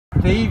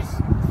Thieves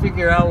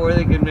figure out where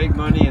they can make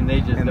money, and they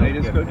just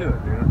go do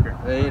it. They don't care.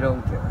 They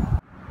don't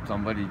care.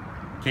 Somebody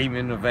came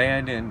in a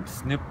van and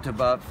snipped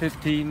about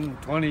 15,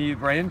 20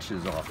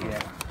 branches off of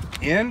it.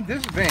 In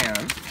this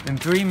van, In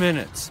 3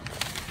 minutes.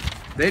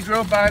 they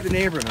drove by the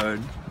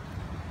neighborhood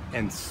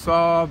and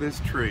saw this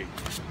tree,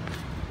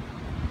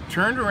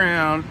 turned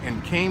around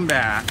and came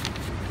back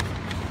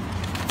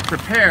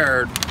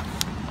prepared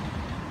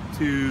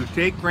to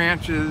take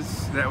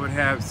branches that would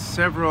have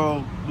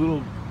several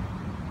little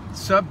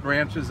sub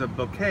branches of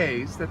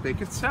bouquets that they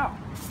could sell.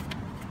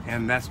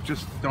 And that's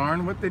just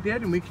darn what they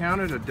did, and we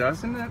counted a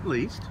dozen at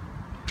least,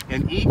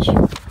 and each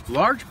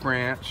large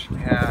branch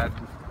had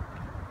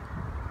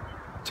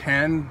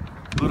 10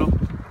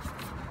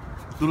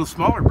 little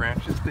smaller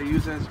branches they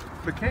use as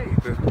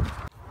bouquets.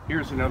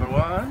 Here's another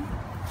one,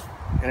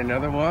 and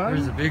another one.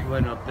 There's a big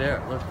one up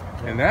there. Look.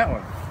 And that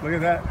one. Look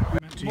at that.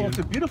 Well, it's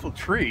a beautiful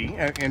tree,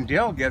 and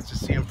Dale gets to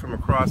see him from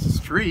across the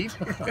street.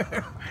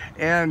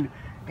 and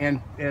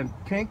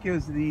pink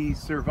is the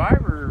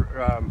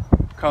survivor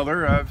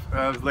color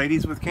of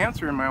ladies with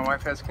cancer, and my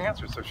wife has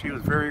cancer, so she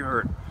was very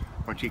hurt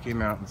when she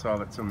came out and saw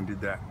that someone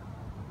did that.